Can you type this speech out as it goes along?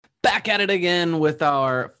back at it again with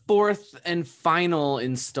our fourth and final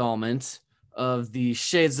installment of the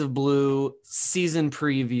Shades of Blue season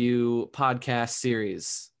preview podcast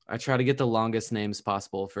series. I try to get the longest names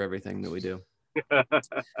possible for everything that we do.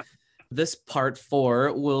 This part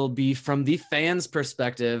 4 will be from the fans'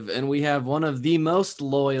 perspective, and we have one of the most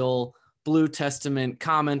loyal Blue Testament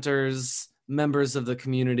commenters, members of the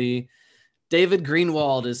community. David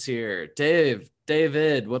Greenwald is here.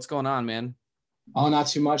 David, what's going on, man? Oh, not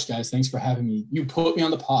too much, guys. Thanks for having me. You put me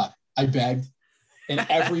on the pod. I begged. In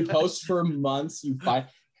every post for months, you find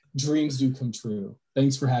dreams do come true.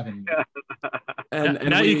 Thanks for having me. And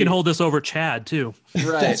now you can hold this over Chad too.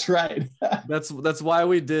 Right. That's right. That's why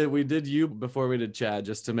we did you before we did Chad,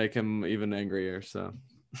 just to make him even angrier. So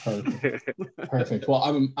perfect. Well,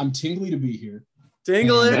 I'm tingly to be here.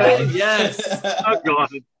 Tingly, yes. Oh God.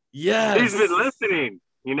 Yes. He's been listening.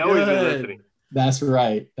 You know, he's been listening. That's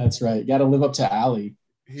right. Got to live up to Allie.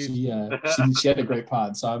 She had a great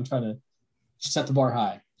pod, so I'm trying to set the bar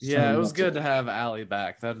high. Yeah, it was good to have Allie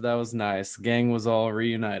back. That was nice. Gang was all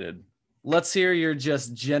reunited. Let's hear your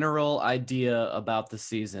just general idea about the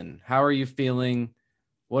season. How are you feeling?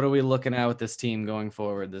 What are we looking at with this team going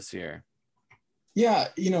forward this year? Yeah,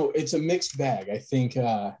 it's a mixed bag. I think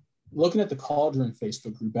looking at the Cauldron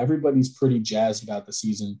Facebook group, everybody's pretty jazzed about the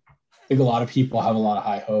season. I think a lot of people have a lot of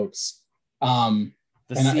high hopes. The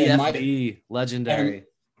CFB, legendary.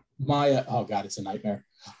 Oh God, it's a nightmare.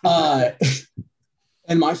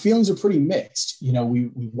 And my feelings are pretty mixed.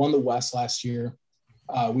 We won the West last year.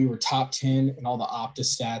 We were top 10 in all the Opta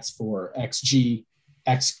stats for XG,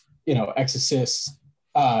 X assists,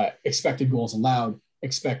 expected goals allowed,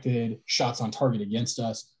 expected shots on target against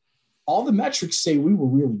us. All the metrics say we were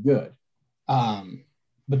really good.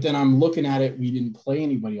 But then I'm looking at it, we didn't play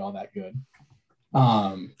anybody all that good.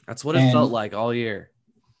 That's what it felt like all year.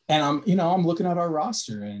 And I'm looking at our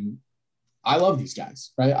roster, and I love these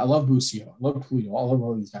guys, right? I love Busio, I love Polito, I love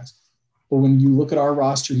all these guys. But when you look at our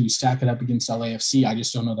roster and you stack it up against LAFC, I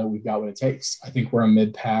just don't know that we've got what it takes. I think we're a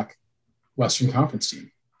mid-pack Western Conference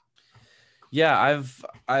team. Yeah,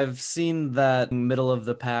 I've seen that middle of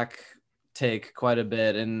the pack take quite a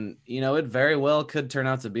bit, and it very well could turn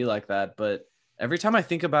out to be like that. But every time I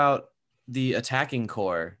think about the attacking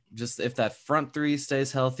core, just if that front three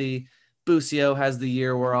stays healthy, Busio has the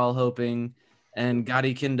year we're all hoping, and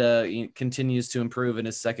Gadi Kinda continues to improve in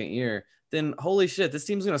his second year, then holy shit, this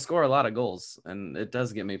team's going to score a lot of goals, and it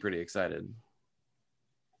does get me pretty excited.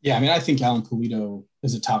 Yeah, I think Alan Polito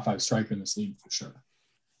is a top 5 striker in this league for sure.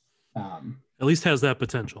 At least has that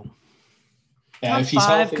potential. Yeah, top if he's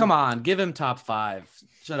 5, healthy, come on, give him top 5.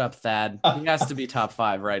 Shut up, Thad. He has to be top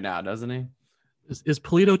 5 right now, doesn't he? Is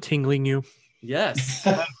Polito tingling you? Yes.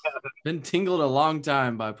 Been tingled a long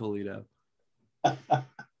time by Polito.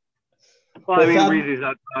 Well, I mean, the reason he's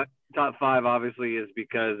not top 5 obviously is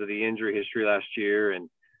because of the injury history last year, and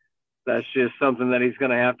that's just something that he's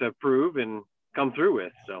going to have to prove and come through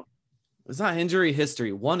with. So it's not injury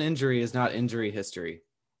history. One injury is not injury history.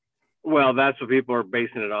 Well, that's what people are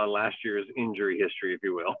basing it on, last year's injury history, if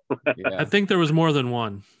you will. Yeah. I think there was more than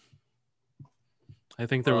one.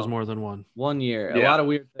 Was more than one. 1 year. Yeah. A lot of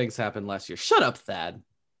weird things happened last year. Shut up, Thad.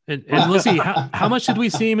 And let's see, how much did we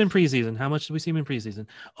see him in preseason?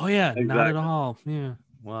 Oh, yeah, Exactly. Not at all. Yeah.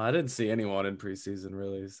 Well, I didn't see anyone in preseason,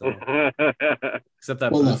 really. So except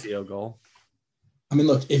that Well, Busio goal. I mean,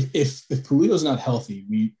 look, if Polito's not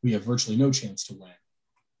healthy, we have virtually no chance to win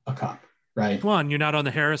a cup, right? Come on, you're not on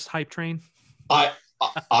the Harris hype train?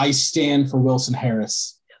 I stand for Wilson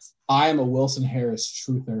Harris. Yes. I am a Wilson Harris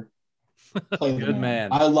truther. Good man.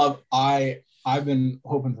 I've been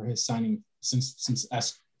hoping for his signing since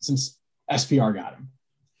SPR got him.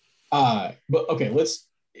 But okay,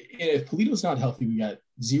 if Polito's not healthy, we got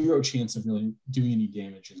zero chance of really doing any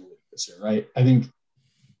damage in the league this year, right? I think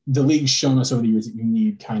the league's shown us over the years that you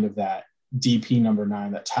need kind of that DP number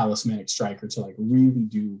 9, that talismanic striker to really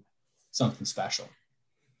do something special.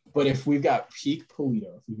 But if we've got peak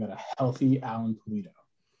Polito, if we've got a healthy Alan Polito,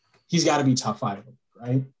 he's got to be top 5 of the league,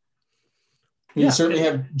 right? You certainly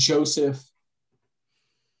have Joseph,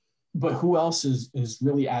 but who else is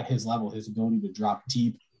really at his level, his ability to drop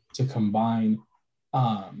deep, to combine,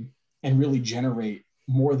 and really generate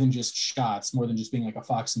more than just shots, more than just being like a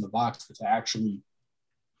fox in the box, but to actually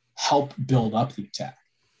help build up the attack.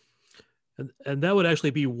 And that would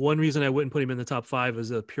actually be one reason I wouldn't put him in the top 5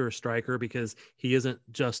 as a pure striker, because he isn't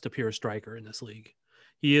just a pure striker in this league.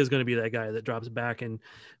 He is going to be that guy that drops back and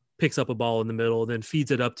picks up a ball in the middle, then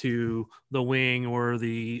feeds it up to the wing or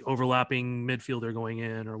the overlapping midfielder going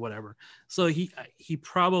in or whatever. So he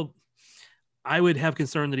probably, I would have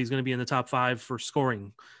concern that he's going to be in the top 5 for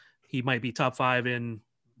scoring. He might be top 5 in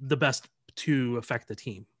the best to affect the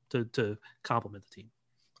team, to complement the team.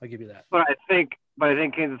 I'll give you that. But I think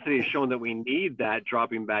Kansas City has shown that we need that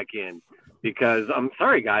dropping back in, because I'm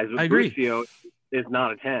sorry, guys, I agree. Busio is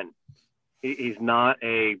not a 10. He's not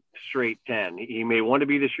a straight 10. He may want to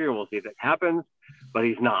be this year, and we'll see if that happens, but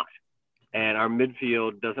he's not. And our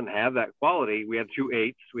midfield doesn't have that quality. We have 2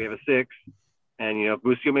 8s, we have a 6, and if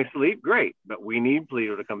Busio makes the leap, great. But we need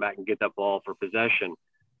Polito to come back and get that ball for possession,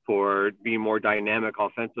 for being more dynamic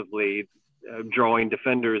offensively, drawing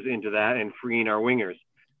defenders into that and freeing our wingers.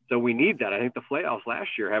 So we need that. I think the playoffs last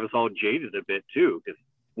year have us all jaded a bit too, because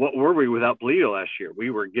what were we without Polito last year? We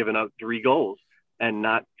were giving up 3 goals and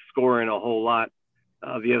not scoring a whole lot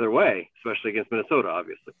the other way, especially against Minnesota,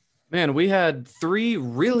 obviously. Man, we had 3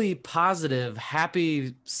 really positive,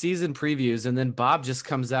 happy season previews, and then Bob just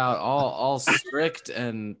comes out all strict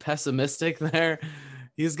and pessimistic there.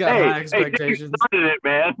 He's got high expectations. Dave started it,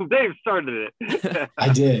 man. Dave started it. I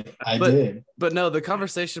did. But no, the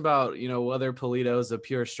conversation about, whether Polito is a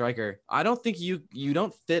pure striker, I don't think you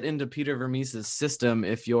don't fit into Peter Vermees's system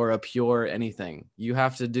if you're a pure anything. You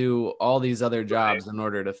have to do all these other jobs in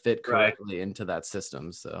order to fit correctly into that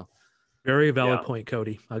system. So very valid point,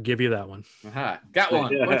 Cody. I'll give you that one. Got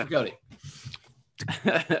one. Point for Cody.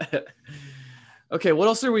 Okay, what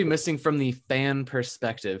else are we missing from the fan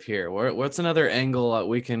perspective here? What's another angle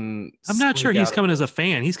we can? I'm not sure he's coming as a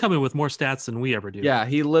fan. He's coming with more stats than we ever do. Yeah,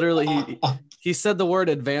 he literally he said the word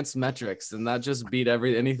advanced metrics, and that just beat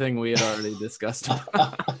anything we had already discussed.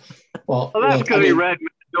 well, that's because he read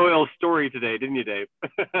Matt Doyle's story today, didn't you, Dave?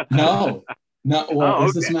 No. Well,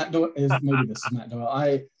 is this Matt Doyle? Maybe this is Matt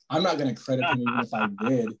Doyle. I'm not going to credit him even if I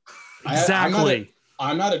did. Exactly.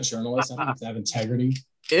 I'm not a journalist. I have to have integrity.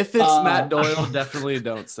 If it's Matt Doyle, definitely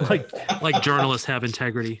don't say. Like journalists have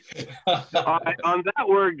integrity. All right, on that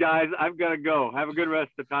word, guys, I've got to go. Have a good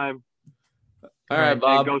rest of the time. All right,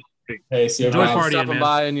 Bob. Hey, see you. Enjoy partying, man.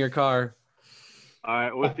 By in your car. All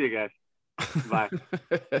right, we'll see you guys. Bye.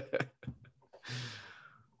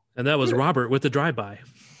 And that was Robert with the drive-by.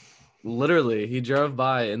 Literally, he drove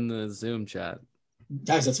by in the Zoom chat.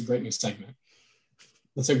 Guys, that's a great new segment.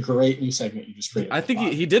 That's a great new segment you just created. I think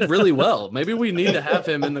he did really well. Maybe we need to have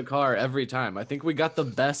him in the car every time. I think we got the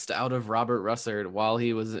best out of Robert Russard while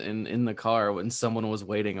he was in the car when someone was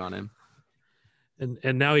waiting on him.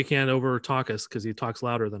 And now he can't over talk us because he talks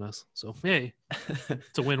louder than us. So hey,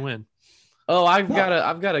 it's a win-win. Oh, I've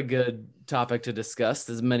got a good topic to discuss.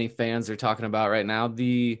 As many fans are talking about right now,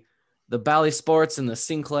 the Bally Sports and the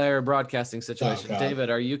Sinclair broadcasting situation. David,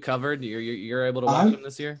 are you covered? You're able to watch them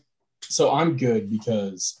this year? So I'm good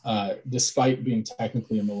because despite being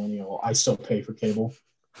technically a millennial, I still pay for cable.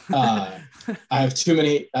 I have too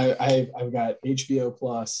many. I've got HBO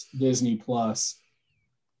Plus, Disney Plus,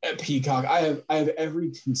 Peacock. I have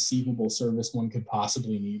every conceivable service one could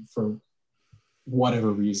possibly need for whatever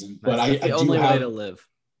reason. But I the only way to live.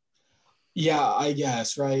 Yeah, I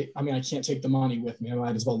guess, right? I mean, I can't take the money with me. I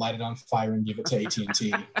might as well light it on fire and give it to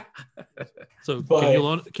AT&T. So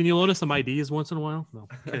can you loan us some IDs once in a while? No,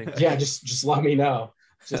 kidding. Yeah, just let me know.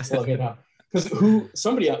 Just let me know. Because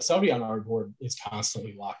somebody on our board is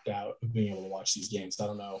constantly locked out of being able to watch these games. I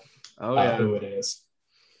don't know who it is.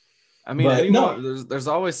 I mean, there's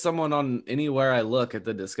always someone on anywhere I look at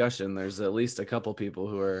the discussion. There's at least a couple people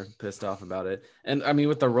who are pissed off about it. And I mean,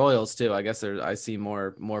 with the Royals too, I guess I see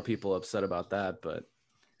more people upset about that, but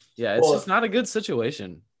yeah, it's just not a good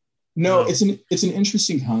situation. No, it's an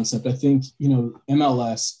interesting concept. I think,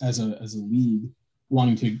 MLS as a league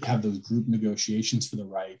wanting to have those group negotiations for the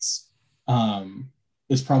rights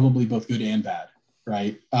is probably both good and bad,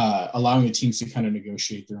 right? Allowing the teams to kind of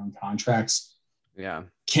negotiate their own contracts. Yeah.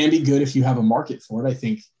 Can be good if you have a market for it. I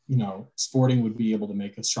think, Sporting would be able to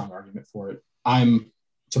make a strong argument for it.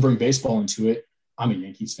 To bring baseball into it, I'm a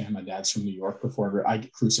Yankees fan. My dad's from New York. Before I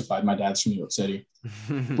get crucified, my dad's from New York City.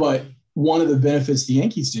 But one of the benefits the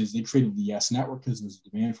Yankees did is they created the YES Network because there's a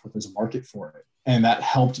demand for it. There's a market for it. And that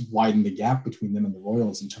helped widen the gap between them and the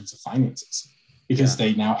Royals in terms of finances because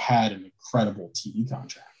they now had an incredible TV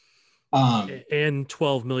contract. And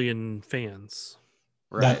 12 million fans.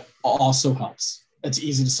 Right. That also helps. It's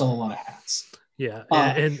easy to sell a lot of hats. Yeah,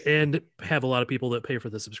 and have a lot of people that pay for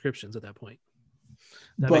the subscriptions at that point.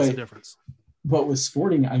 That makes a difference. But with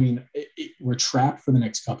Sporting, I mean, we're trapped for the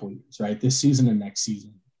next couple of years, right? This season and next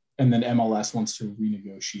season. And then MLS wants to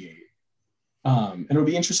renegotiate. And it'll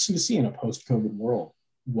be interesting to see in a post-COVID world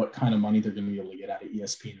what kind of money they're going to be able to get out of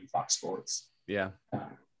ESPN and Fox Sports. Yeah.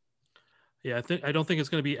 I don't think it's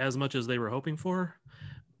going to be as much as they were hoping for.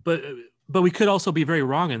 But we could also be very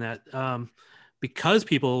wrong in that because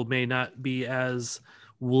people may not be as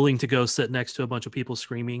willing to go sit next to a bunch of people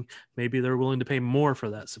screaming, maybe they're willing to pay more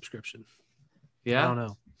for that subscription. Yeah. I don't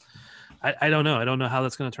know. I don't know. I don't know how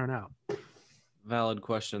that's going to turn out. Valid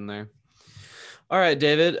question there. All right,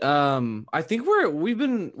 David. I think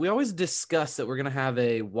we always discuss that we're gonna have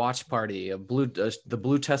a watch party, the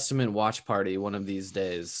Blue Testament watch party one of these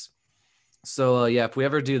days. So yeah, if we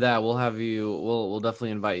ever do that, we'll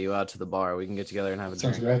definitely invite you out to the bar. We can get together and have a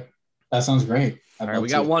drink. Sounds great. That sounds great. All right, we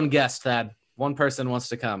got one guest, Thad. One person wants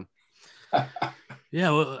to come. Yeah,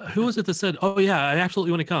 well, who was it that said, "Oh yeah, I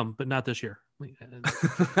absolutely want to come, but not this year"?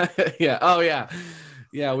 Yeah. Oh yeah.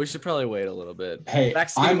 Yeah, we should probably wait a little bit. Hey,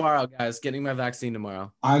 vaccine tomorrow, guys. Getting my vaccine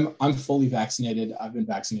tomorrow. I'm fully vaccinated. I've been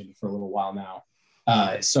vaccinated for a little while now.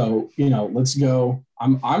 So let's go.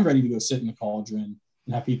 I'm ready to go sit in the cauldron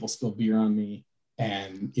and have people spill beer on me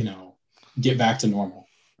and get back to normal.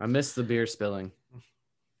 I miss the beer spilling.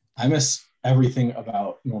 I miss everything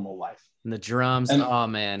about normal life. And the drums. Oh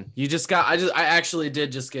man, I actually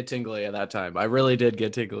did just get tingly at that time. I really did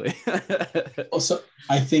get tingly. Also,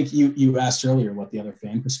 I think you asked earlier what the other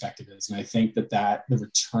fan perspective is. And I think that the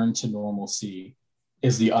return to normalcy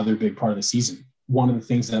is the other big part of the season. One of the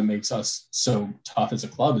things that makes us so tough as a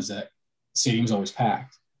club is that stadium's always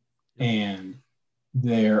packed and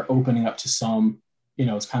they're opening up to some,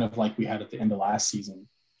 it's kind of like we had at the end of last season.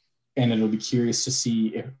 And it'll be curious to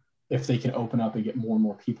see if they can open up and get more and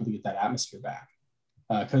more people to get that atmosphere back.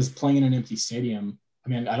 Because playing in an empty stadium, I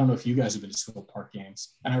mean, I don't know if you guys have been to Swope Park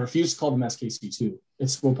games, and I refuse to call them SKC2.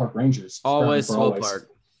 It's Swope Park Rangers. Always Swope Park.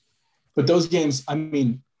 But those games, I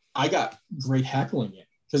mean, I got great heckling in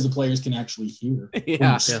because the players can actually hear when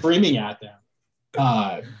you're screaming at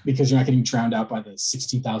them because you're not getting drowned out by the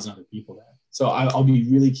 16,000 other people there. So I'll be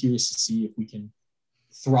really curious to see if we can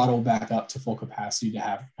throttle back up to full capacity to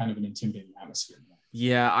have kind of an intimidating atmosphere.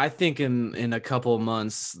 Yeah, I think in a couple of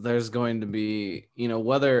months there's going to be,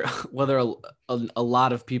 whether a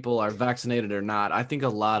lot of people are vaccinated or not, I think a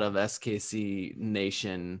lot of SKC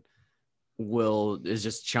Nation is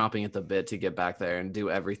just chomping at the bit to get back there and do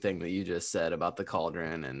everything that you just said about the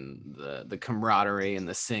cauldron and the camaraderie and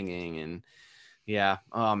the singing and yeah.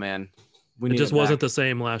 Oh man, it just wasn't the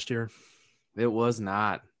same last year. It was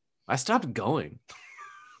not. I stopped going.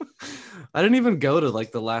 I didn't even go to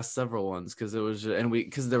like the last several ones because it was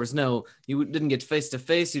because there was you didn't get face to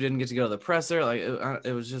face, you didn't get to go to the presser, like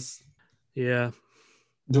it was just Do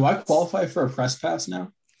I qualify for a press pass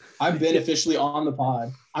now? I've been officially on the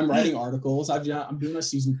pod. I'm writing articles. I'm doing a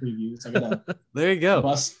season previews. There you go.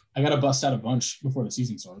 I gotta bust out a bunch before the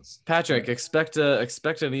season starts. Patrick, expect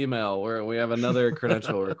an email where we have another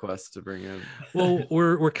credential request to bring in. Well,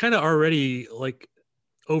 we're kind of already like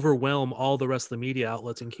overwhelm all the rest of the media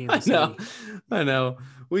outlets in Kansas City. I know.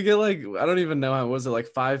 We get I don't even know how was it, like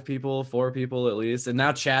 4 people at least, and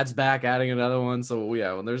now Chad's back adding another one. So we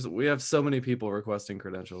have so many people requesting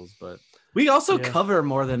credentials, but we also cover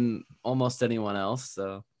more than almost anyone else.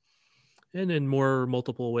 So and in more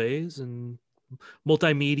multiple ways and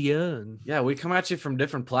multimedia and we come at you from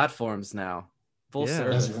different platforms now. Full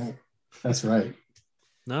service. That's right.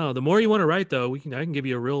 No, the more you want to write, though, I can give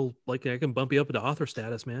you a real I can bump you up into author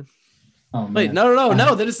status, man. Oh, man. Wait,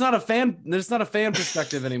 no. That it's not a fan. That's not a fan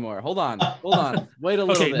perspective anymore. Hold on. Wait a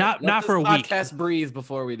little bit. Not for a week. Podcast breathe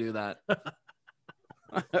before we do that.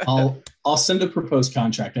 I'll send a proposed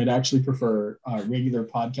contract. I'd actually prefer a regular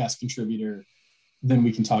podcast contributor. Then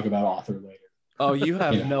we can talk about author later. Oh, you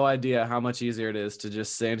have no idea how much easier it is to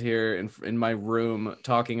just stand here in my room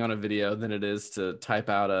talking on a video than it is to type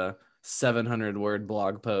out a 700-word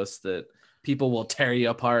blog post that people will tear you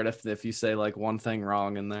apart if you say like one thing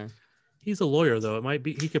wrong in there. He's a lawyer, though. It might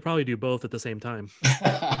be he could probably do both at the same time.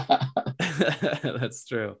 That's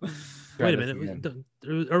true. Wait a minute.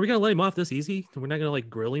 Are we gonna let him off this easy? We're not gonna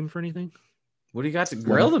grill him for anything? What do you got to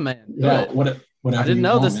grill the man? Yeah, I didn't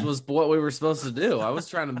know this was what we were supposed to do. I was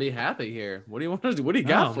trying to be happy here. What do you want to do? What do you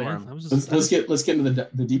got for him? Let's get into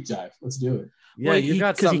the deep dive. Let's do it. Yeah, you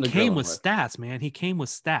got something. Because he came with stats, man. He came with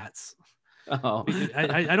stats. Oh,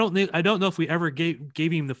 I don't know if we ever gave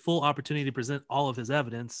him the full opportunity to present all of his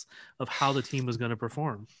evidence of how the team was going to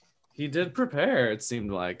perform. He did prepare. It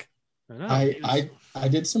seemed like. I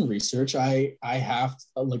did some research. I have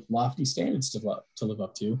lofty standards to live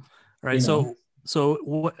up to. Right. So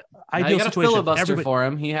what I got a filibuster for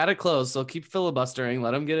him. He had it closed, so keep filibustering.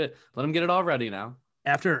 Let him get it all ready now.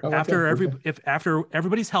 After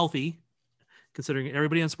everybody's healthy, considering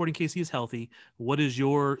everybody on Sporting KC is healthy, what is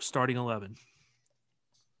your starting 11?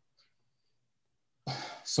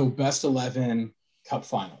 So best 11 cup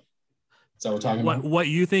final. Is that what we're talking about? What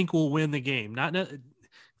you think will win the game?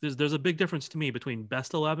 There's a big difference to me between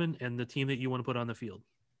best 11 and the team that you want to put on the field.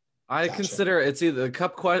 I Gotcha. consider it's either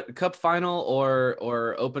cup final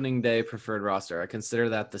or opening day preferred roster. I consider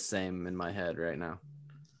that the same in my head right now.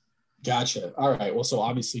 Gotcha. All right. Well, so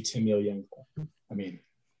obviously Tim Young. I mean,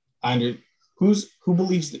 who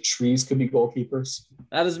believes that trees could be goalkeepers?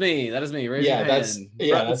 That is me. Raise your hand. That's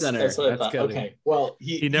what I thought. Cody. Okay. Well,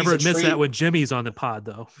 he never admits that when Jimmy's on the pod,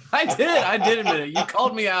 though. I did admit it. You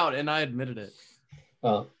called me out, and I admitted it.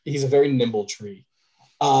 Well, he's a very nimble tree.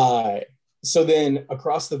 So then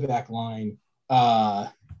across the back line, I'm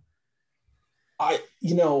probably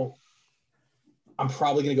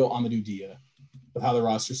going to go Amadou Dia with how the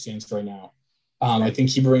roster stands right now. I think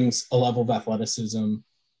he brings a level of athleticism,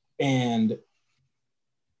 and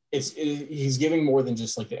he's giving more than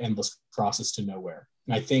just like the endless crosses to nowhere.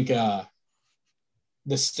 And I think the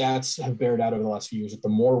stats have bared out over the last few years that the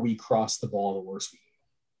more we cross the ball, the worse we get.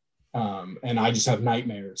 And I just have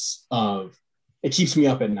nightmares of it keeps me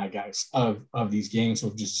up at night, guys, of these games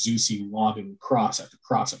of just Zusi lobbing cross after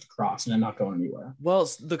cross after cross and then not going anywhere. Well,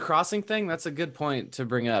 the crossing thing, that's a good point to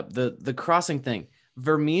bring up. The crossing thing.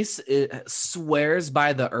 Vermees swears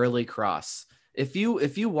by the early cross. If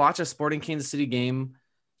you watch a Sporting Kansas City game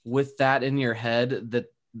with that in your head,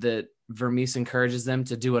 that Vermees encourages them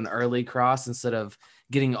to do an early cross instead of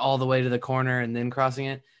getting all the way to the corner and then crossing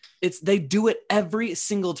it. They do it every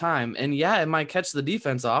single time. And yeah, it might catch the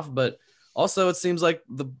defense off, but also it seems like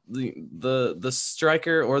the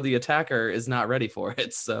striker or the attacker is not ready for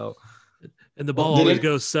it. So, and the ball always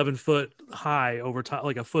goes 7 foot high over top,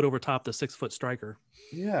 like a foot over top the 6 foot striker.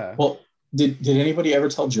 Yeah. Well, did anybody ever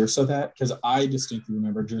tell Jerso that? Because I distinctly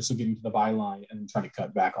remember Jerso getting to the byline and trying to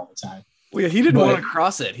cut back all the time. Well, yeah, he didn't want to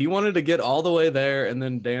cross it. He wanted to get all the way there and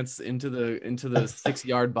then dance into the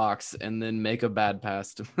 6-yard box and then make a bad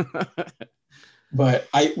pass. But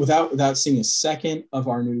without seeing a second of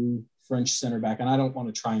our new French center back, and I don't want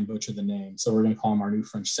to try and butcher the name, so we're going to call him our new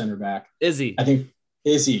French center back. Izzy. I think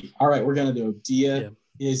Izzy. All right, we're going to do Dia,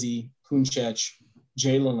 Izzy, Punchech,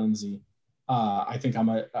 Jalen Lindsay. I think I'm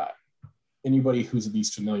anybody who's at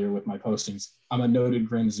least familiar with my postings, I'm a noted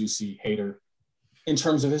Graham Zusi hater. In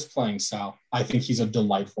terms of his playing style, I think he's a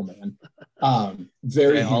delightful man.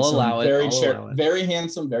 Very handsome, very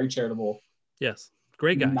handsome, very charitable. Yes,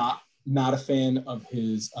 great guy. Not a fan of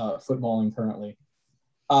his footballing currently.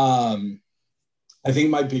 I think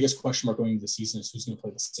my biggest question mark going into the season is who's going to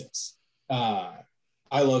play the 6. I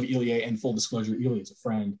love Ilya, and full disclosure, Ilya is a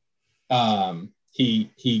friend.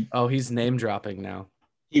 He's name dropping now.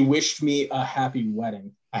 He wished me a happy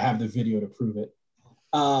wedding. I have the video to prove it.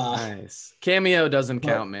 Nice. Cameo doesn't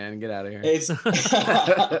count, man. Get out of here.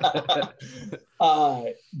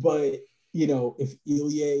 But if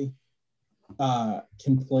Ilya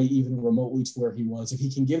can play even remotely to where he was, if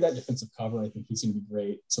he can give that defensive cover, I think he's going to be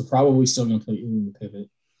great. So probably still going to play Ilya in the pivot.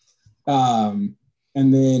 And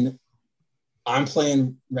then I'm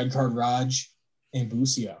playing Red Card Raj and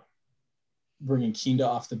Busio, bringing Kinda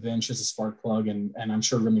off the bench as a spark plug, and I'm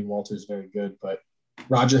sure Remy Walter is very good, but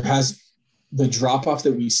Roger has the drop-off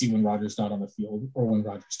that we see when Roger's not on the field or when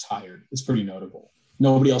Roger's tired. It's pretty notable.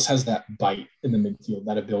 Nobody else has that bite in the midfield,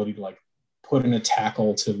 that ability to put in a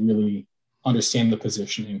tackle to really understand the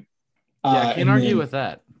positioning. I can't argue with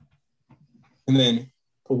that. And then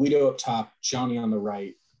Polito up top, Johnny on the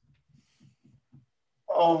right.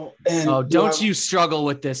 Don't you struggle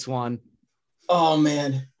with this one. Oh,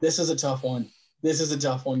 man, this is a tough one.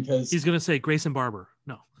 Because he's going to say Grayson Barber.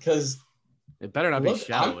 No. Because it better not be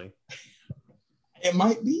Shallowy. It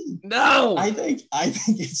might be. No. I think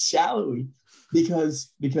it's Shallowy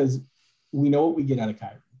because we know what we get out of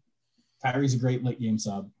Kyrie. Kyrie's a great late game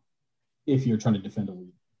sub if you're trying to defend a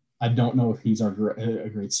lead. I don't know if he's a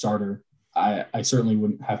great starter. I certainly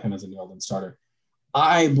wouldn't have him as a nailed-in starter.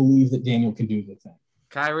 I believe that Daniel can do the thing.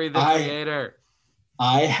 Kyrie the creator.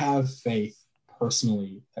 I have faith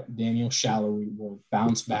personally that Daniel Shallowy will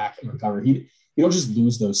bounce back and recover. He don't just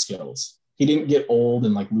lose those skills. He didn't get old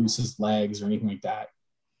and lose his legs or anything like that.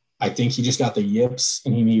 I think he just got the yips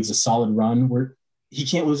and he needs a solid run where he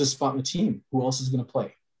can't lose a spot in the team. Who else is going to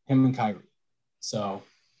play? Him and Kyrie. So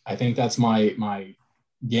I think that's my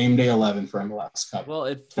game day 11 for MLS Cup. Well,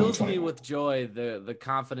 it fills me with joy, the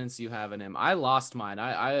confidence you have in him. I lost mine.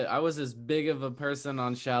 I was as big of a person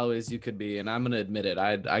on Shallowy as you could be, and I'm going to admit it.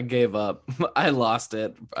 I gave up. I lost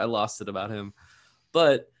it. I lost it about him.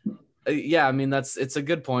 But yeah, I mean, it's a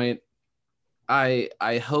good point.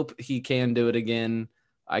 I hope he can do it again.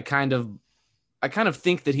 I kind of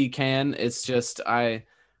think that he can. It's just I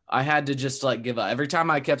had to just give up. Every time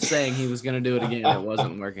I kept saying he was going to do it again, it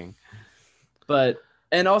wasn't working. But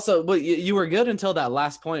you were good until that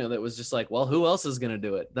last point that was just who else is going to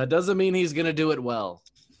do it? That doesn't mean he's going to do it well.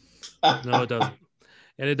 No, it doesn't.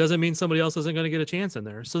 And it doesn't mean somebody else isn't going to get a chance in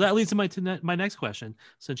there. So that leads to my next question.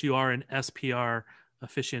 Since you are an SPR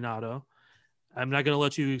aficionado, I'm not going to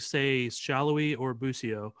let you say Shallowy or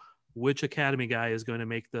Busio. Which academy guy is going to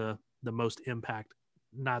make the most impact?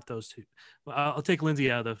 Not those two. Well, I'll take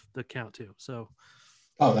Lindsey out of the count too. So,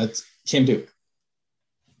 that's Cam Duke.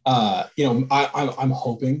 I'm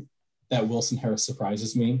hoping that Wilson Harris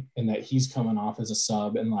surprises me and that he's coming off as a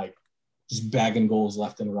sub and like just bagging goals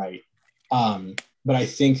left and right. But I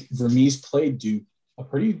think Vermes played Duke a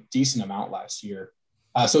pretty decent amount last year.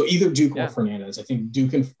 So either Duke or Fernandez. I think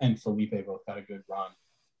Duke and Felipe both got a good run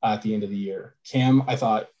at the end of the year. Cam, I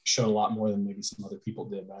thought, showed a lot more than maybe some other people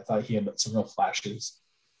did, but I thought he had some real flashes.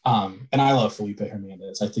 And I love Felipe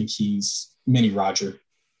Hernandez. I think he's mini Roger.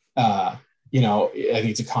 I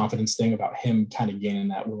think it's a confidence thing about him kind of gaining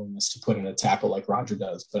that willingness to put in a tackle like Roger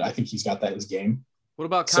does, but I think he's got that in his game. What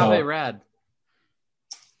about Kave Rad?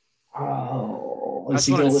 Oh, I just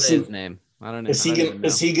want to say his name. I don't know. Is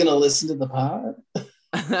he gonna listen to the pod?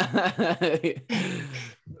 I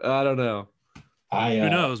don't know. Who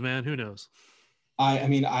knows, man? Who knows? I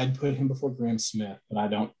mean, I'd put him before Graham Smith, but I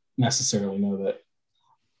don't necessarily know that.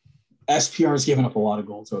 SPR has given up a lot of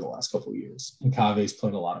goals over the last couple of years, and Kave's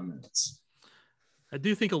played a lot of minutes. I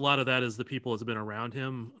do think a lot of that is the people that's been around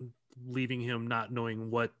him, leaving him not knowing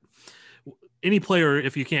what any player,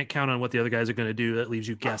 if you can't count on what the other guys are going to do, that leaves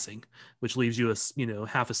you guessing, which leaves you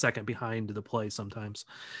half a second behind the play sometimes.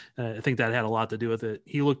 I think that had a lot to do with it.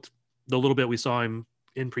 He looked, the little bit we saw him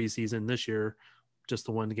in preseason this year, just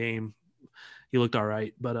the one game, he looked all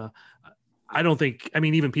right. But I don't think,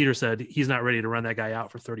 even Peter said he's not ready to run that guy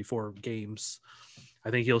out for 34 games.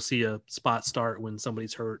 I think he'll see a spot start when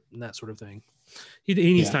somebody's hurt and that sort of thing. He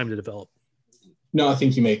needs time to develop. No, I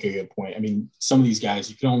think you make a good point. I mean, some of these guys,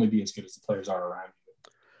 you can only be as good as the players are around you.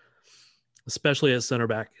 Especially at center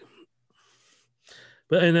back.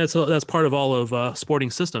 And that's part of all of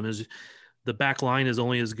Sporting system is the back line is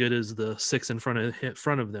only as good as the six in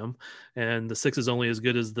front of them. And the six is only as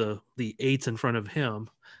good as the eights in front of him.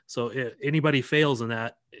 So if anybody fails in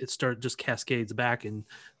that, it just cascades back and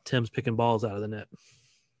Tim's picking balls out of the net.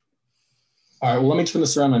 All right, well, let me turn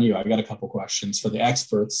this around on you. I got a couple questions for the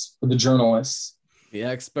experts, for the journalists. The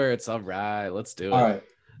experts. All right, let's do it. All right.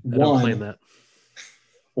 I don't claim that.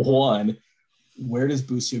 One, where does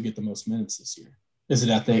Busio get the most minutes this year? Is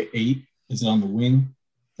it at the 8? Is it on the wing?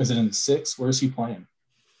 Is it in the 6? Where is he playing?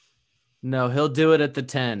 No, he'll do it at the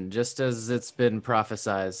 10, just as it's been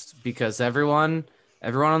prophesized, because everyone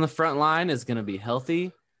on the front line is going to be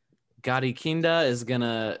healthy. Gadi Kinda is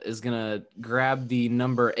gonna grab the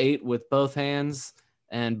number 8 with both hands,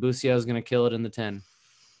 and Busio is gonna kill it in the 10.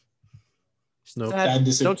 Nope.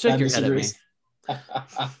 Don't shake your head at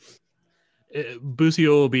me. Busio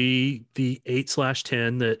will be the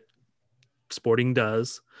 8/10 that Sporting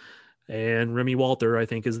does, and Remy Walter, I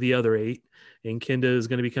think, is the other 8, and Kinda is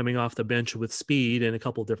going to be coming off the bench with speed in a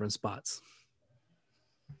couple different spots.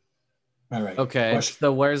 All right. Okay. Question.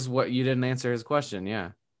 So where's what you didn't answer his question?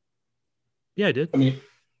 Yeah. Yeah, I did. I mean,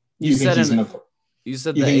 you said the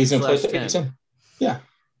 8/10. Yeah,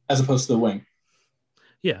 as opposed to the wing.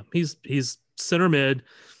 Yeah, he's center mid,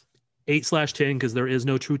 8/10 because there is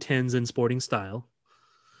no true 10s in Sporting style.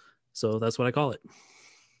 So that's what I call it.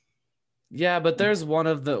 Yeah, but there's one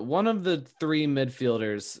of the 3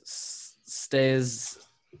 midfielders stays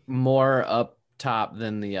more up top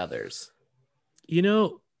than the others.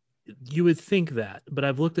 You would think that, but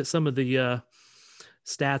I've looked at some of the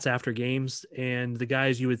stats after games, and the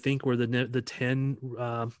guys you would think were the 10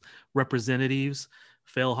 representatives,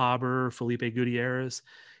 Feilhaber, Felipe Gutierrez,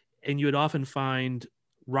 and you would often find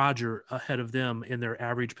Roger ahead of them in their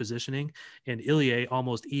average positioning, and Ilie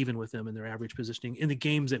almost even with them in their average positioning in the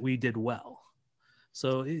games that we did well.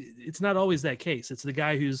 So it's not always that case. It's the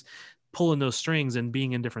guy who's pulling those strings and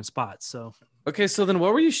being in different spots. So okay, so then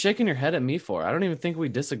what were you shaking your head at me for? I don't even think we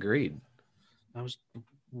disagreed. I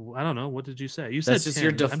don't know. What did you say? You said that's just 10.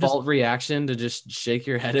 your default reaction to just shake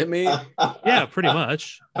your head at me. Yeah, pretty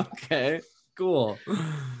much. Okay, cool.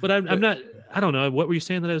 But I'm not. I don't know. What were you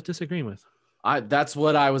saying that I was disagreeing with? That's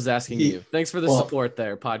what I was asking you. Thanks for the support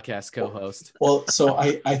there, podcast co-host. Well, so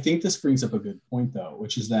I think this brings up a good point though,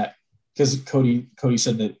 which is that because Cody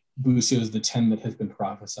said that Busio is the 10 that has been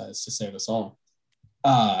prophesized to save us all.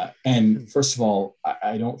 And first of all,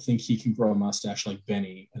 I don't think he can grow a mustache like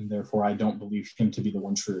Benny, and therefore I don't believe him to be the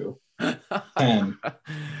one true 10.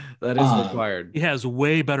 That is required. He has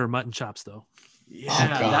way better mutton chops, though.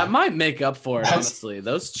 Yeah, that might make up for it, honestly.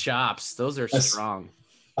 Those chops, those are strong.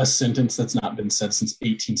 A sentence that's not been said since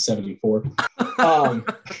 1874.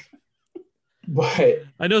 But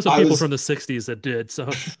I know some people from the 60s that did, so.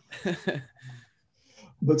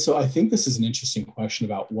 But so I think this is an interesting question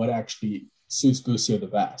about what actually suits Busio the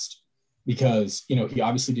best, because, you know, he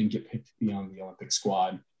obviously didn't get picked to be on the Olympic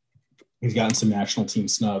squad. He's gotten some national team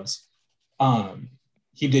snubs.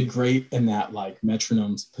 He did great in that like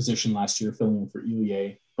metronome's position last year, filling in for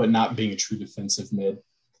Ilie, but not being a true defensive mid.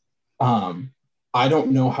 I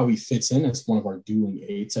don't know how he fits in as one of our dueling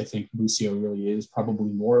eights. I think Busio really is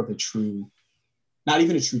probably more of a true, not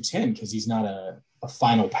even a true 10, because he's not a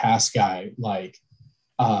final pass guy like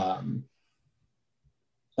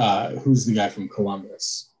who's the guy from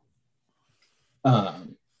Columbus? Is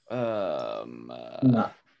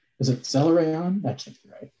it Zelarayan? That can't be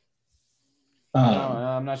right.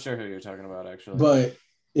 I'm not sure who you're talking about, actually. But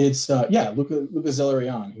it's Luca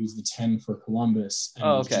Zelarayan, who's the 10 for Columbus,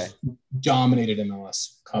 and just dominated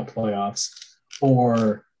MLS Cup playoffs,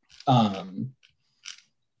 or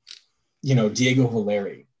Diego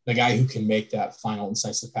Valeri, the guy who can make that final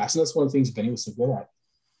incisive pass, and that's one of the things Benny was so good at.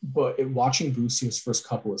 But watching Busio's first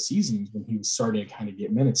couple of seasons, when he was starting to kind of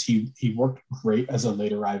get minutes, he worked great as a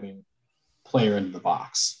late arriving player into the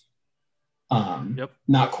box.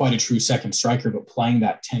 Not quite a true second striker, but playing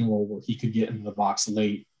that 10 role where he could get into the box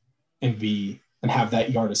late and have that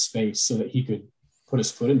yard of space so that he could put his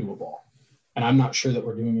foot into a ball. And I'm not sure that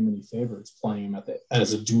we're doing him any favors playing him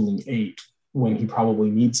as a dueling 8 when he probably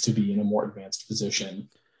needs to be in a more advanced position.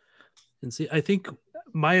 And see, I think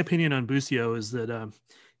my opinion on Busio is that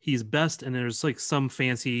he's best, and there's like some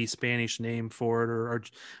fancy Spanish name for it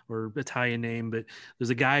or Italian name, but there's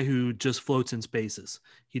a guy who just floats in spaces.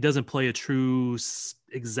 He doesn't play a true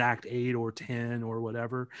exact 8 or 10 or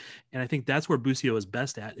whatever. And I think that's where Busio is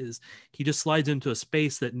best at, is he just slides into a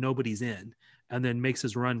space that nobody's in and then makes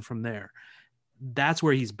his run from there. That's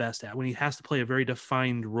where he's best at. When he has to play a very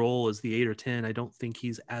defined role as the 8 or 10, I don't think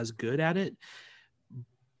he's as good at it.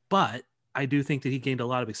 But I do think that he gained a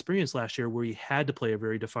lot of experience last year where he had to play a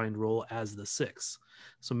very defined role as the 6.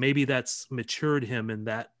 So maybe that's matured him in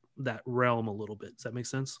that realm a little bit. Does that make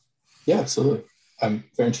sense? Yeah, absolutely. I'm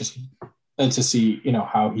very interested to see,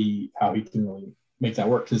 how he can really make that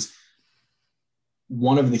work. Because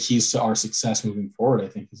one of the keys to our success moving forward, I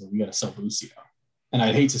think, is that we got to sell Busio. And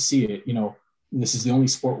I'd hate to see it, this is the only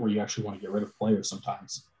sport where you actually want to get rid of players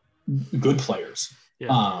sometimes, good players.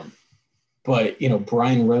 Yeah. But,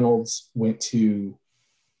 Brian Reynolds went to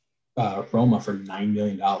Roma for $9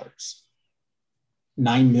 million. $9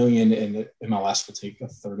 million, and MLS will take a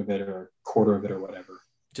third of it or a quarter of it or whatever.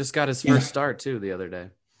 Just got his first start, too, the other day.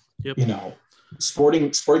 Yep. Sporting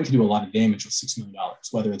can do a lot of damage with $6 million,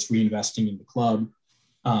 whether it's reinvesting in the club,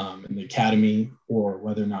 in the academy, or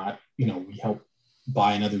whether or not, we help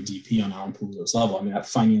buy another DP on Alan Pulido's level. I mean, that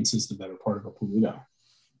finances the better part of a Pulido.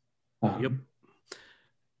 Yep.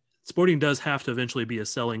 Sporting does have to eventually be a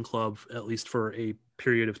selling club, at least for a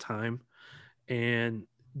period of time. And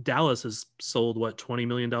Dallas has sold, $20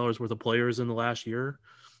 million worth of players in the last year?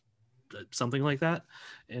 Something like that.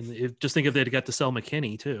 And just think if they'd got to sell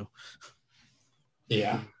McKinney too.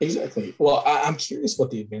 Yeah, exactly. Well, I'm curious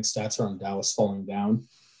what the advanced stats are on Dallas falling down,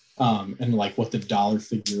 and like what the dollar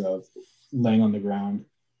figure of laying on the ground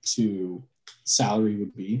to salary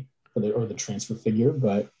would be or the transfer figure.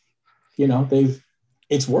 But,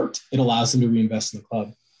 it's worked. It allows them to reinvest in the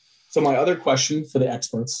club. So my other question for the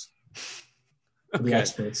experts,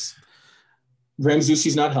 Graham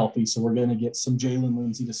Zusi's not healthy, so we're going to get some Jalen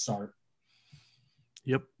Lindsey to start.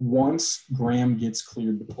 Yep. Once Graham gets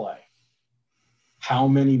cleared to play, how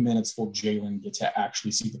many minutes will Jalen get to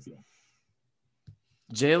actually see the field?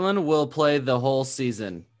 Jalen will play the whole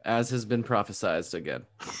season, as has been prophesized again.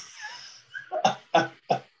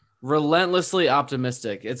 Relentlessly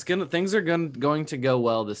optimistic. Things are going to go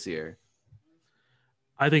well this year.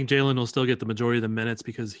 I think Jalen will still get the majority of the minutes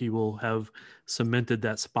because he will have cemented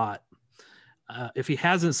that spot. If he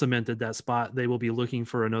hasn't cemented that spot, they will be looking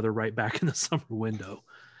for another right back in the summer window.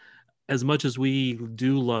 As much as we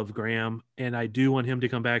do love Graham, and I do want him to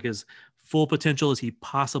come back as full potential as he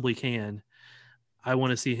possibly can, I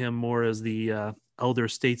want to see him more as the elder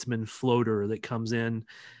statesman floater that comes in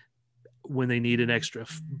when they need an extra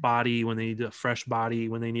body, when they need a fresh body,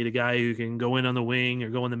 when they need a guy who can go in on the wing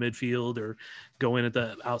or go in the midfield or go in at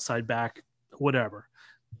the outside back, whatever.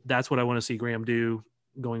 That's what I want to see Graham do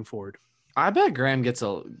going forward. I bet Graham gets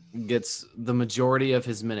the majority of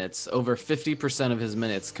his minutes. Over 50% of his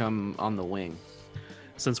minutes come on the wing.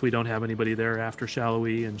 Since we don't have anybody there after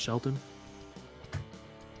Shallowy and Shelton.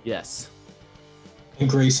 Yes. And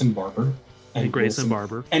Grayson Barber. And Grayson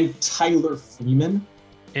Barber. And Tyler Freeman.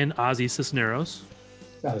 And Ozzy Cisneros.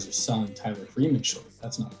 Guys are selling Tyler Freeman short.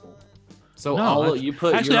 That's not cool. So no,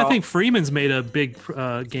 I think Freeman's made a big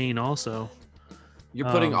gain also. You're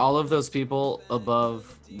putting all of those people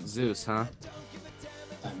above Zeus, huh?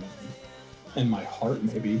 In my heart,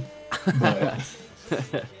 maybe. But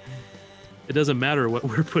it doesn't matter what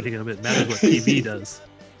we're putting him. It matters what TV does.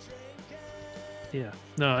 Yeah.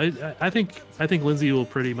 No, I think Lindsey will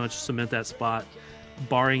pretty much cement that spot,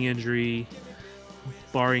 barring injury,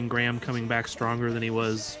 barring Graham coming back stronger than he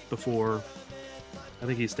was before. I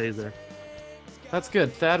think he stays there. That's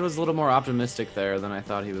good. Thad was a little more optimistic there than I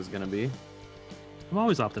thought he was going to be. I'm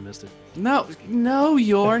always optimistic. No,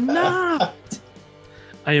 you're not.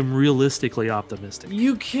 I am realistically optimistic.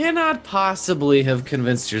 You cannot possibly have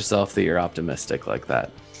convinced yourself that you're optimistic like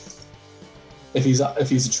that. If he's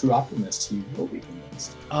a true optimist, he will be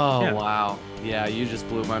convinced. Oh, Yeah. Wow. Yeah, you just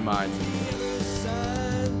blew my mind.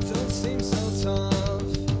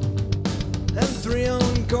 And 3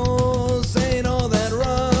 own goals ain't all that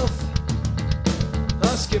rough.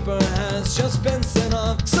 Our skipper has just been sent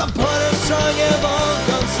off. Supporters strong have all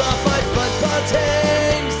gone soft. My football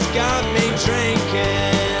team's got me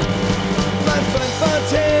drinking. My football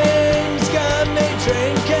team's got me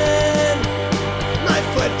drinking. My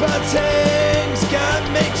football team's got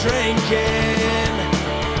me drinking.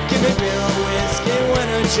 Give me beer or whiskey,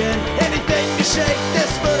 wine or gin. Anything to shake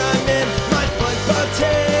this mood I'm in. My football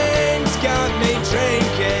team's got me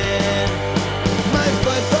drinking. My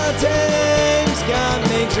football team's got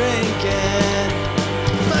me drinking.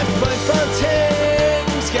 My football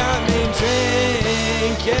team's got me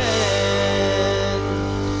drinking.